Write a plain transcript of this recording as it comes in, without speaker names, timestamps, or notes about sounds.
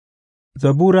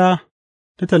Zabura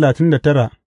ta 39.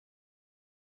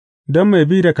 Don mai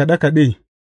bi da kaɗe kaɗe,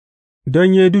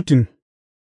 don Yedutun,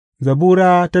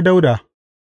 zabura ta Dawuda.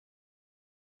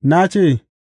 Na ce,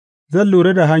 Zan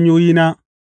lura da hanyoyina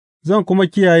zan kuma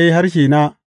kiyaye harshena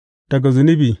daga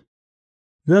zunubi;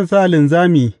 zan sa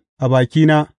linzami a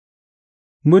bakina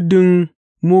muddin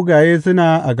mugaye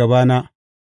suna a gabana.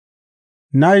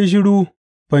 Na yi shiru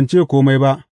ban ce kome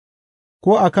ba,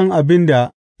 ko a kan abin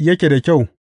da yake da kyau,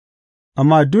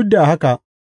 amma duk da haka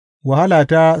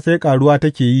wahalata sai ƙaruwa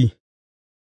take yi,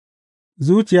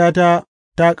 zuciyata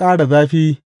ta ƙara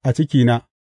zafi a cikina,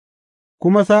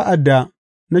 kuma sa'ad da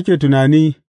nake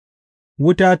tunani,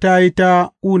 wuta ta yi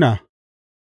ta ƙuna,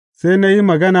 sai na yi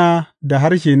magana da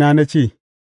harshena na ce,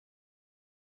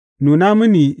 Nuna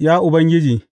mini, ya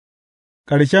Ubangiji,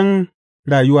 ƙarshen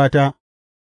rayuwata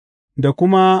da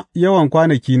kuma yawan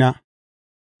kwanakina,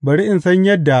 bari in san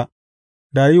yadda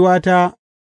rayuwata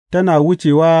tana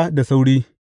wucewa da sauri.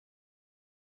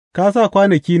 Ka sa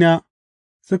kwanakina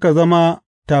suka zama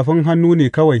tafin hannu ne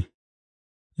kawai,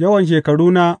 yawan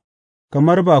shekaruna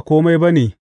kamar ba kome ba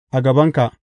ne a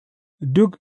gabanka;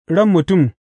 duk ran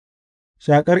mutum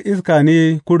shaƙar iska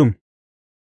ne kurum,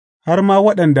 har ma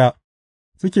waɗanda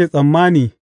suke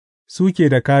tsammani suke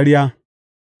da kāriya.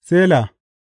 Sela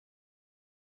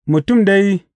Mutum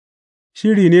dai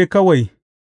shiri ne kawai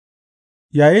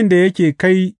yayinda yake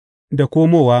kai da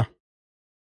komowa,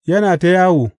 yana ta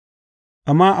yawo,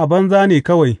 amma a banza ne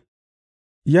kawai;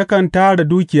 yakan tara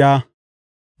dukiya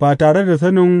ba tare da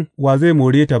sanin wa zai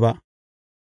more ta ba.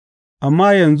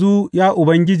 Amma yanzu, ya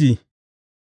Ubangiji,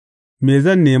 me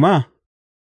zan nema?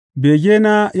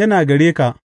 Begena yana gare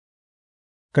ka;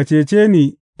 ka cece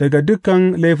ni daga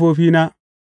dukan laifofina,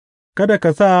 kada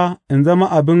ka sa in zama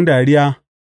abin dariya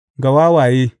ga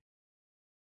wawaye.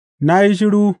 Na yi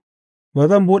shiru ba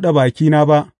zan buɗe bakina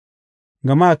ba,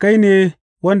 gama kai ne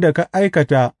wanda ka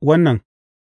aikata wannan.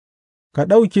 Ka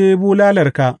ɗauke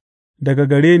bulalarka daga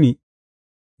gare ni;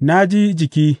 na ji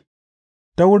jiki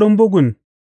ta wurin bugun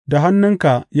da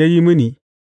hannunka ya yi mini.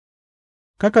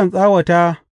 Kakan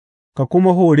tsawata ka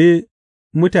kuma hore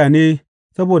mutane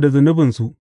saboda zunubinsu;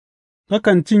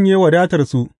 kakan cinye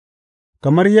wadatarsu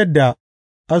kamar yadda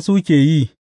asu ke yi,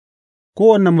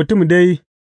 kowane mutum dai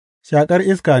shaƙar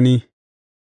iska ne.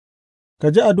 Ka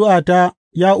ji addu'ata,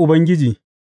 ya Ubangiji,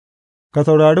 ka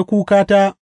saurari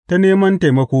kukata ta neman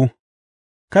taimako;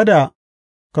 kada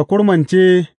ka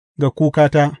kurmance ga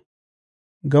kukata,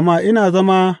 gama ina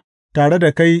zama tare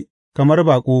da kai kamar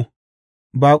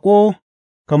baƙo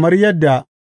kamar yadda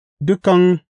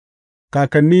dukan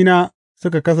kakannina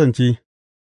suka kasance.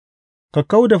 Ka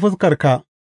kau da fuskarka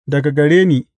daga gare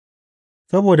ni,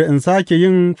 saboda in sāke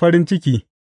yin farin ciki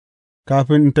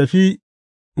kafin in tafi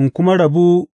in kuma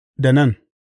rabu da nan.